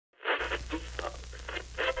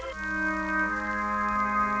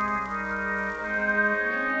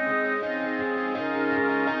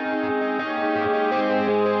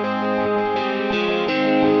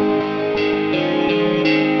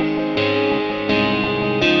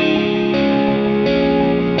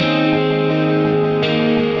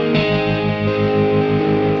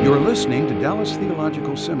Dallas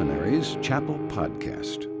Theological Seminary's Chapel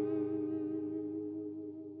Podcast.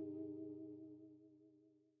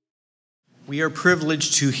 We are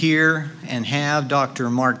privileged to hear and have Dr.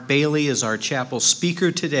 Mark Bailey as our chapel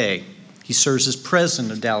speaker today. He serves as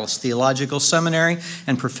president of Dallas Theological Seminary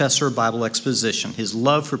and professor of Bible Exposition. His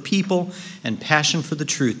love for people and passion for the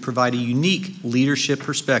truth provide a unique leadership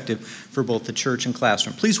perspective for both the church and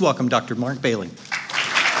classroom. Please welcome Dr. Mark Bailey.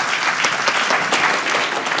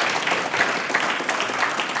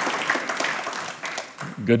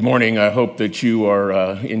 Good morning. I hope that you are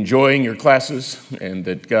enjoying your classes and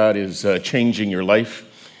that God is changing your life,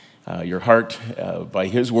 your heart, by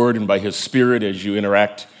His Word and by His Spirit as you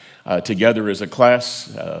interact together as a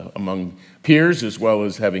class among peers, as well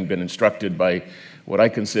as having been instructed by what I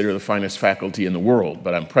consider the finest faculty in the world.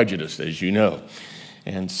 But I'm prejudiced, as you know.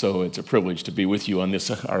 And so it's a privilege to be with you on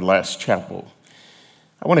this, our last chapel.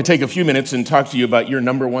 I want to take a few minutes and talk to you about your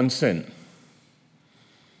number one sin.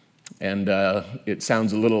 And it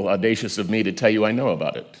sounds a little audacious of me to tell you I know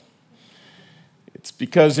about it. It's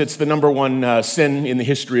because it's the number one sin in the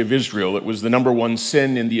history of Israel. It was the number one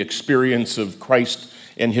sin in the experience of Christ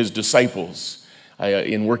and His disciples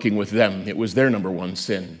in working with them. It was their number one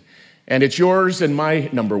sin. And it's yours and my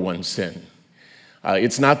number one sin.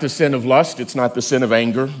 It's not the sin of lust. It's not the sin of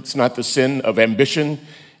anger. It's not the sin of ambition.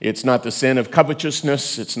 It's not the sin of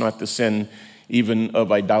covetousness. It's not the sin even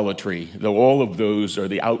of idolatry, though all of those are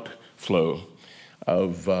the outflow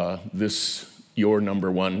of this, your number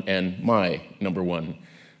one and my number one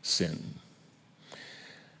sin.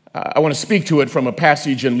 I want to speak to it from a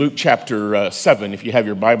passage in Luke chapter 7, if you have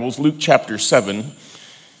your Bibles. Luke chapter 7,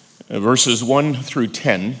 verses 1 through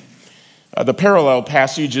 10. The parallel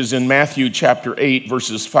passage is in Matthew chapter 8,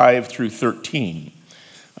 verses 5 through 13.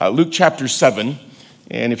 Luke chapter 7,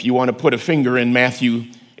 and if you want to put a finger in Matthew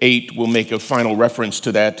 8, we'll make a final reference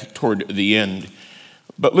to that toward the end.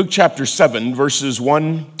 But Luke chapter 7, verses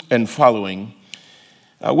 1 and following,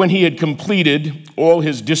 when he had completed all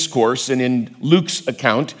his discourse, and in Luke's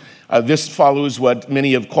account, this follows what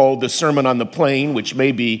many have called the Sermon on the Plain, which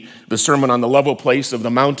may be the Sermon on the level place of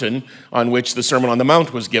the mountain on which the Sermon on the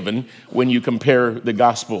Mount was given when you compare the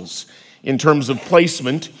Gospels. In terms of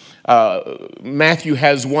placement, Matthew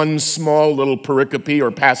has one small little pericope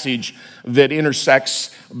or passage that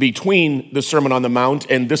intersects between the Sermon on the Mount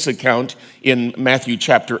and this account in Matthew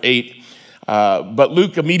chapter 8. But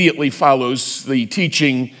Luke immediately follows the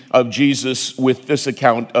teaching of Jesus with this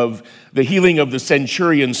account of the healing of the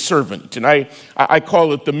centurion's servant. And I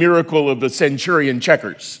call it the miracle of the centurion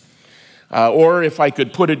checkers. Or if I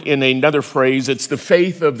could put it in another phrase, it's the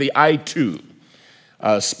faith of the I too,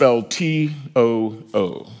 spelled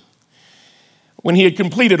T-O-O. When he had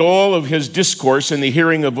completed all of his discourse in the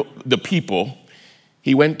hearing of the people,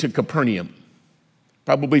 he went to Capernaum,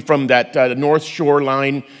 probably from that north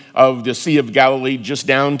shoreline of the Sea of Galilee, just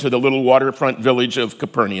down to the little waterfront village of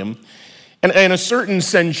Capernaum. And a certain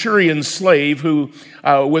centurion slave who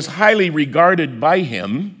was highly regarded by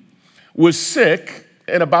him was sick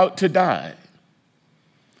and about to die.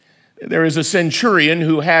 There is a centurion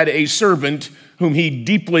who had a servant whom he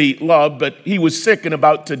deeply loved, but he was sick and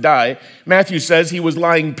about to die. Matthew says he was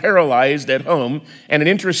lying paralyzed at home, and an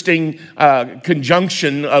interesting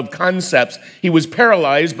conjunction of concepts. He was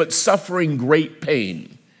paralyzed but suffering great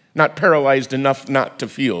pain, not paralyzed enough not to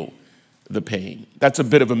feel the pain. That's a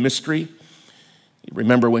bit of a mystery.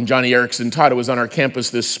 Remember when Johnny Erickson Tata was on our campus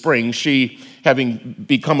this spring, she, having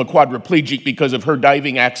become a quadriplegic because of her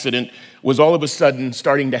diving accident, was all of a sudden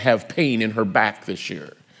starting to have pain in her back this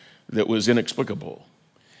year that was inexplicable.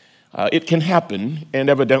 It can happen, and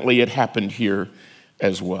evidently it happened here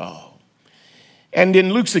as well. And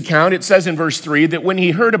in Luke's account, it says in verse 3 that when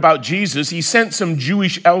he heard about Jesus, he sent some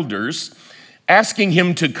Jewish elders asking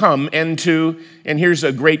him to come and here's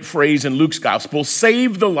a great phrase in Luke's gospel,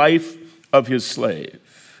 save the life of his slave.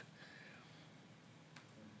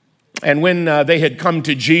 And when they had come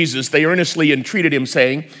to Jesus, they earnestly entreated him,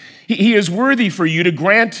 saying, He is worthy for you to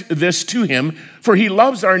grant this to him, for he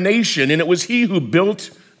loves our nation, and it was he who built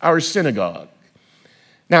our synagogue.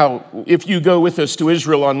 Now, if you go with us to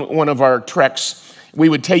Israel on one of our treks, we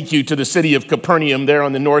would take you to the city of Capernaum there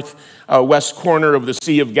on the northwest corner of the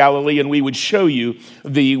Sea of Galilee, and we would show you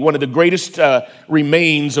one of the greatest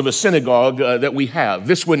remains of a synagogue that we have.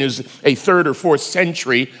 This one is a 3rd or 4th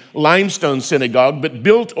century limestone synagogue, but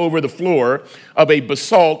built over the floor of a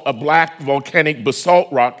black volcanic basalt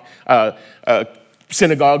rock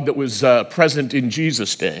synagogue that was present in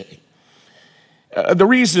Jesus' day. The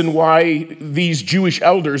reason why these Jewish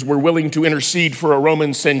elders were willing to intercede for a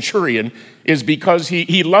Roman centurion is because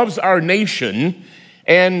he loves our nation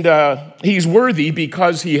And he's worthy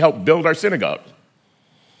because he helped build our synagogue.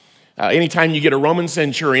 Anytime you get a Roman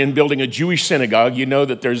centurion building a Jewish synagogue, you know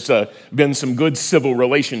that there's been some good civil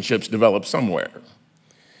relationships developed somewhere.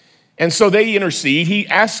 And so they intercede. He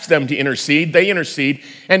asks them to intercede. They intercede.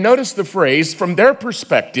 And notice the phrase, from their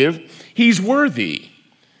perspective, he's worthy.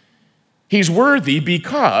 He's worthy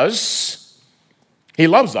because he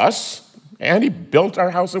loves us and he built our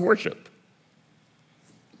house of worship.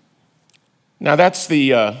 Now that's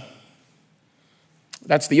the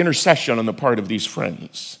intercession on the part of these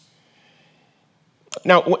friends.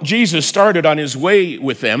 Now, Jesus started on his way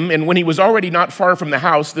with them, and when he was already not far from the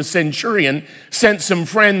house, the centurion sent some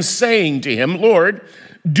friends saying to him, Lord,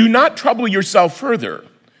 do not trouble yourself further,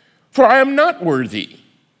 for I am not worthy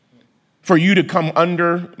for you to come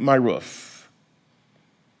under my roof.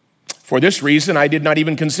 For this reason, I did not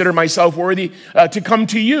even consider myself worthy to come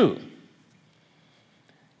to you.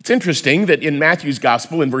 It's interesting that in Matthew's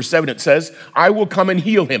gospel, in verse 7, it says, I will come and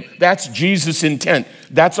heal him. That's Jesus' intent.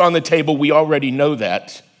 That's on the table. We already know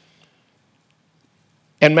that.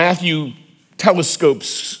 And Matthew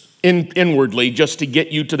telescopes inwardly just to get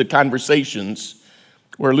you to the conversations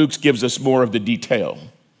where Luke gives us more of the detail.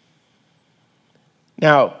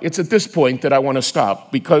 Now, it's at this point that I want to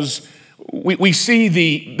stop because we see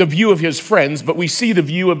the view of his friends, but we see the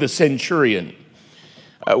view of the centurion.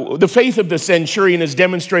 The faith of the centurion is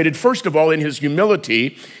demonstrated, first of all, in his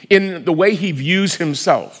humility, in the way he views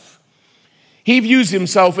himself. He views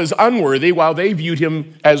himself as unworthy while they viewed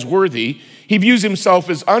him as worthy. He views himself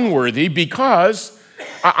as unworthy because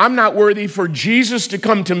I'm not worthy for Jesus to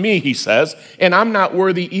come to me, he says, and I'm not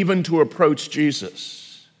worthy even to approach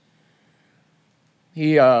Jesus.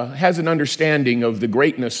 He has an understanding of the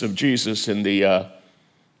greatness of Jesus and the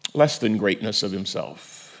less than greatness of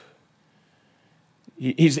himself.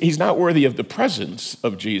 He's not worthy of the presence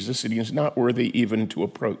of Jesus, and he's not worthy even to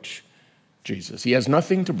approach Jesus. He has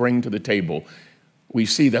nothing to bring to the table. We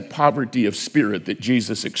see that poverty of spirit that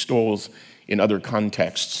Jesus extols in other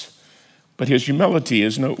contexts. But his humility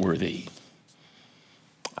is noteworthy.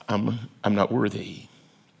 I'm not worthy.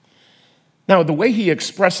 Now, the way he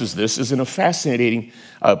expresses this is in a fascinating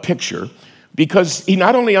picture because he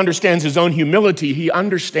not only understands his own humility, he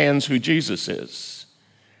understands who Jesus is.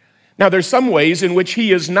 Now, there's some ways in which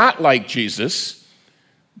he is not like Jesus,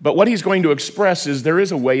 but what he's going to express is there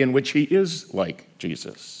is a way in which he is like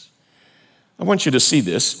Jesus. I want you to see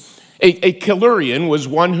this. A Kilurian was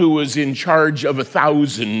one who was in charge of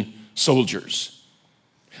 1,000 soldiers.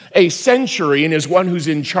 A centurion is one who's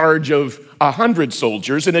in charge of 100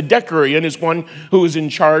 soldiers, and a decurion is one who is in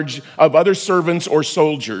charge of other servants or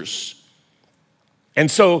soldiers. And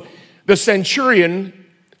so the centurion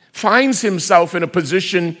finds himself in a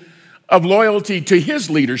position of loyalty to his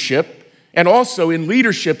leadership and also in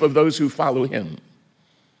leadership of those who follow him.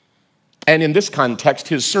 And in this context,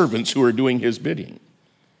 his servants who are doing his bidding,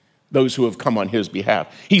 those who have come on his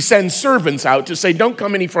behalf. He sends servants out to say, don't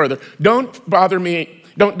come any further. Don't bother me.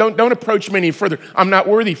 Don't approach me any further. I'm not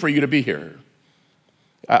worthy for you to be here.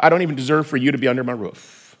 I don't even deserve for you to be under my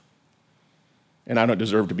roof. And I don't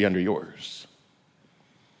deserve to be under yours.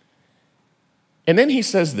 And then he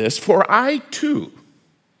says this, for I too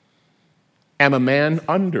am a man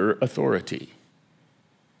under authority.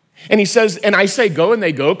 And he says, and I say, go and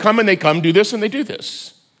they go, come and they come, do this and they do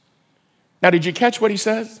this. Now, did you catch what he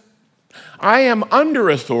says? I am under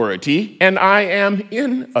authority and I am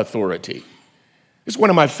in authority. It's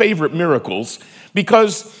one of my favorite miracles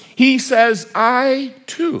because he says, I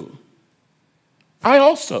too, I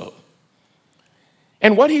also.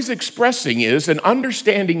 And what he's expressing is an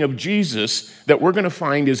understanding of Jesus that we're going to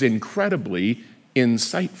find is incredibly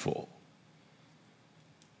insightful.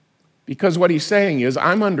 Because what he's saying is,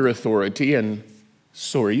 I'm under authority and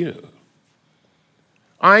so are you.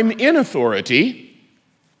 I'm in authority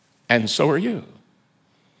and so are you.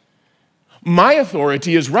 My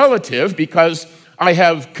authority is relative because I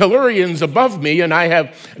have Kilurians above me and I have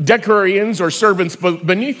decurions or servants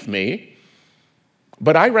beneath me.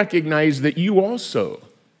 But I recognize that you also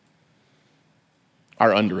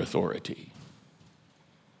are under authority.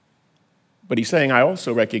 But he's saying, I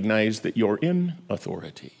also recognize that you're in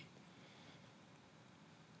authority.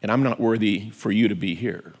 And I'm not worthy for you to be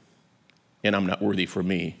here. And I'm not worthy for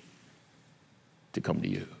me to come to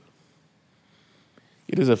you.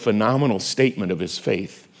 It is a phenomenal statement of his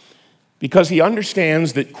faith because he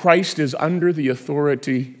understands that Christ is under the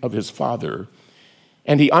authority of his Father,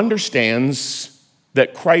 and he understands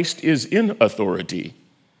that Christ is in authority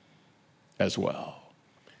as well.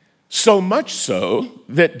 So much so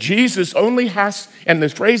that Jesus only has, and the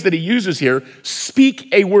phrase that he uses here, speak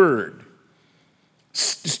a word.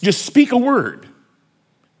 Just speak a word,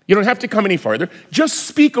 You don't have to come any farther. Just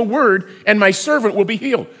speak a word and my servant will be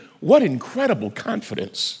healed. What incredible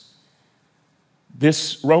confidence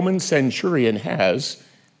this Roman centurion has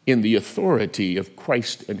in the authority of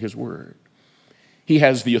Christ and his word. He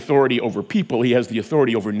has the authority over people. He has the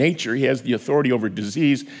authority over nature. He has the authority over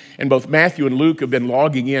disease. And both Matthew and Luke have been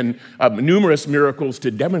logging in numerous miracles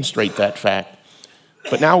to demonstrate that fact.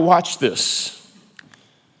 But now watch this.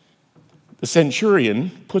 The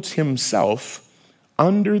centurion puts himself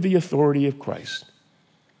under the authority of Christ.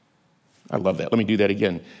 I love that. Let me do that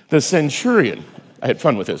again. The centurion, I had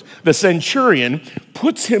fun with this. The centurion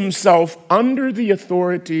puts himself under the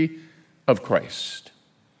authority of Christ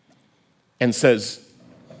and says,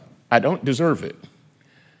 I don't deserve it.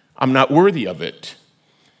 I'm not worthy of it.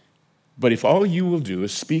 But if all you will do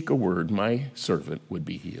is speak a word, my servant would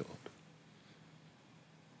be healed.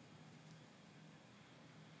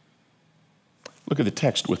 Look at the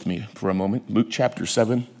text with me for a moment. Luke chapter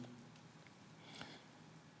 7,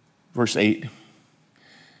 verse 8.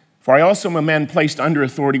 For I also am a man placed under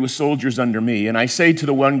authority with soldiers under me. And I say to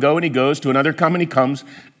the one, go, and he goes. To another, come, and he comes.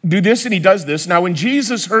 Do this, and he does this. Now when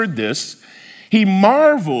Jesus heard this, he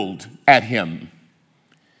marveled at him.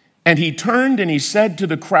 And he turned and he said to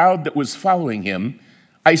the crowd that was following him,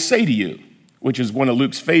 I say to you, which is one of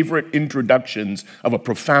Luke's favorite introductions of a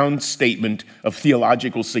profound statement of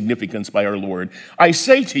theological significance by our Lord. I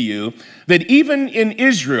say to you that even in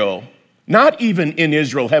Israel, not even in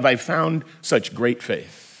Israel have I found such great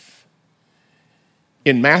faith.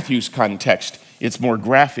 In Matthew's context, it's more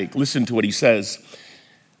graphic. Listen to what he says.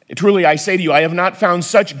 Truly, I say to you, I have not found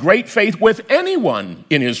such great faith with anyone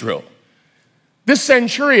in Israel. This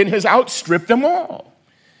centurion has outstripped them all.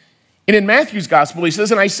 And in Matthew's gospel, he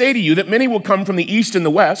says, and I say to you that many will come from the east and the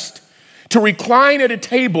west to recline at a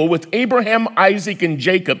table with Abraham, Isaac, and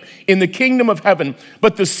Jacob in the kingdom of heaven.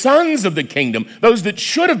 But the sons of the kingdom, those that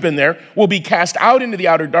should have been there, will be cast out into the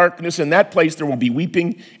outer darkness. In that place there will be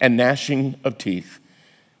weeping and gnashing of teeth.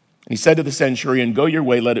 And he said to the centurion, go your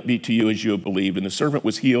way, let it be to you as you have believed. And the servant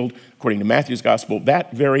was healed, according to Matthew's gospel,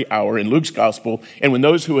 that very hour. In Luke's gospel, and when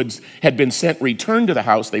those who had been sent returned to the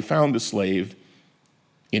house, they found the slave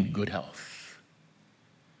in good health.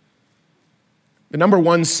 The number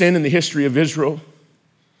one sin in the history of Israel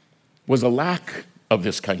was a lack of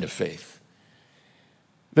this kind of faith.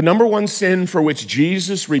 The number one sin for which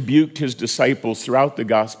Jesus rebuked his disciples throughout the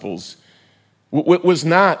Gospels was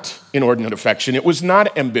not inordinate affection. It was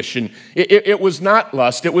not ambition. It was not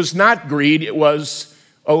lust. It was not greed. It was,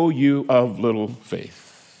 oh, you of little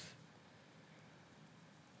faith.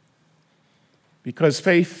 Because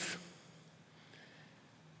faith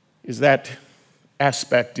is that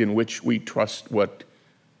aspect in which we trust what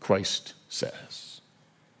Christ says.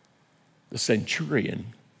 The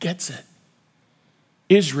centurion gets it.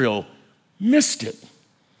 Israel missed it.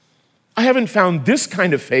 I haven't found this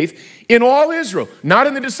kind of faith in all Israel. Not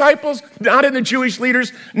in the disciples, not in the Jewish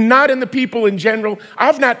leaders, not in the people in general.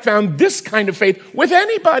 I've not found this kind of faith with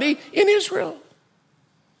anybody in Israel,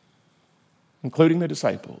 including the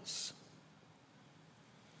disciples.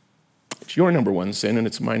 It's your number one sin, and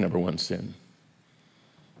it's my number one sin.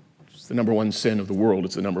 It's the number one sin of the world.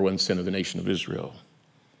 It's the number one sin of the nation of Israel,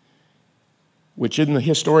 which in the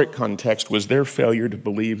historic context was their failure to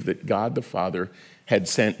believe that God the Father had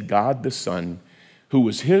sent God the Son, who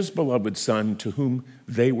was his beloved Son, to whom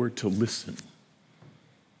they were to listen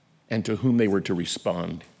and to whom they were to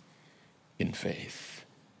respond in faith.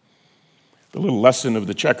 The little lesson of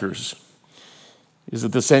the checkers is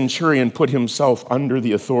that the centurion put himself under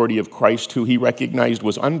the authority of Christ, who he recognized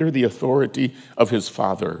was under the authority of his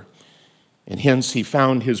Father, and hence he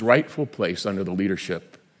found his rightful place under the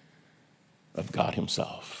leadership of God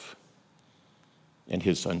himself and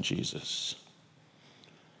his Son Jesus.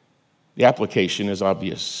 The application is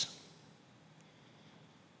obvious.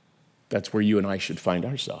 That's where you and I should find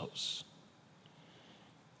ourselves,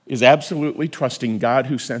 is absolutely trusting God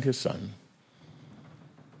who sent his Son.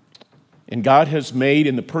 And God has made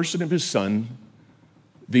in the person of his Son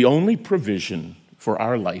the only provision for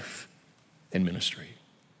our life and ministry.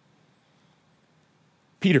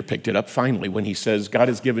 Peter picked it up finally when he says, God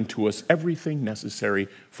has given to us everything necessary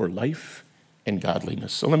for life and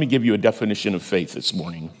godliness. So let me give you a definition of faith this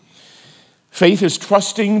morning. Faith is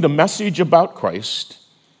trusting the message about Christ,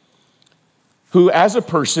 who as a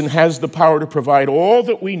person has the power to provide all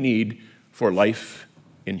that we need for life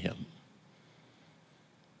in him.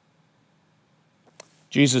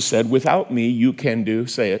 Jesus said, without me you can do,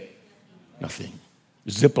 say it, nothing.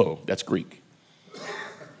 Zippo, that's Greek.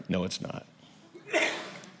 No, it's not.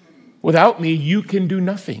 Without me you can do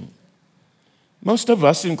nothing. Most of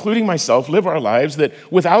us, including myself, live our lives that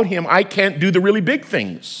without him, I can't do the really big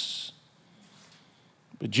things.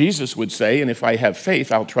 But Jesus would say, and if I have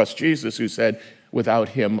faith, I'll trust Jesus, who said, without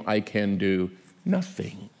him, I can do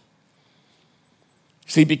nothing.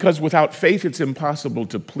 See, because without faith, it's impossible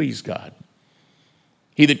to please God.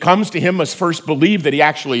 He that comes to him must first believe that he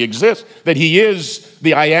actually exists, that he is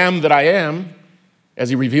the I am that I am, as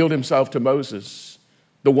he revealed himself to Moses,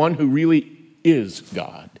 the one who really is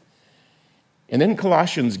God. And then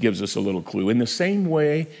Colossians gives us a little clue. In the same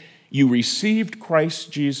way you received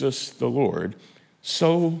Christ Jesus the Lord,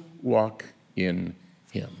 so walk in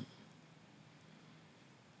him.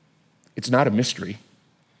 It's not a mystery,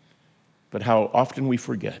 but how often we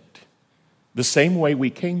forget. The same way we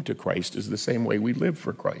came to Christ is the same way we live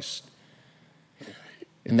for Christ.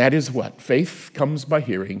 And that is what? Faith comes by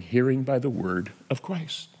hearing, hearing by the word of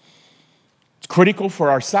Christ. It's critical for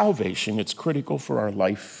our salvation. It's critical for our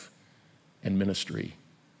life and ministry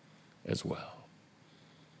as well.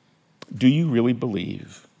 Do you really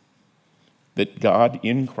believe that God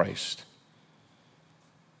in Christ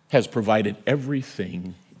has provided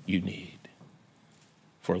everything you need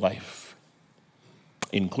for life,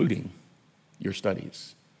 including your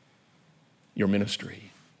studies, your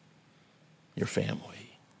ministry, your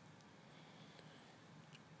family?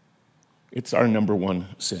 It's our number one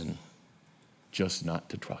sin, just not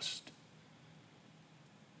to trust.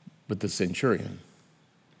 But the centurion,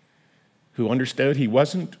 who understood he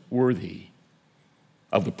wasn't worthy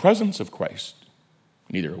of the presence of Christ,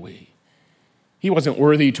 neither are we. He wasn't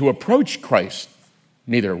worthy to approach Christ,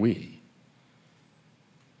 neither are we.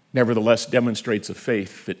 Nevertheless, demonstrates a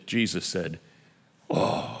faith that Jesus said,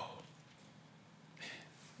 oh.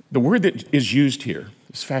 The word that is used here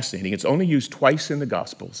is fascinating. It's only used twice in the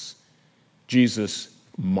Gospels. Jesus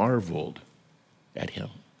marveled at him.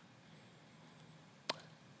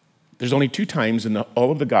 There's only 2 times in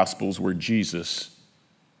all of the Gospels where Jesus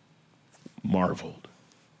marveled.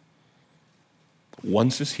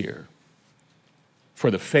 Once is here for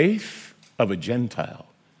the faith of a Gentile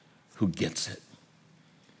who gets it.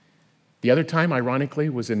 The other time, ironically,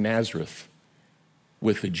 was in Nazareth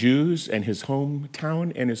with the Jews and his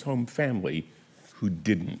hometown and his home family who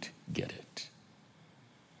didn't get it.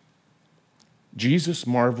 Jesus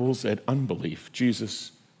marvels at unbelief.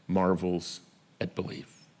 Jesus marvels at belief.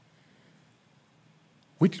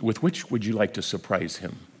 With which would you like to surprise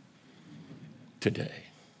him today?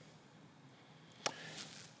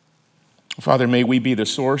 Father, may we be the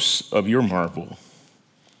source of your marvel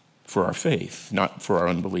for our faith, not for our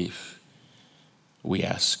unbelief. We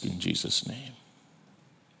ask in Jesus' name.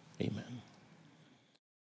 Amen.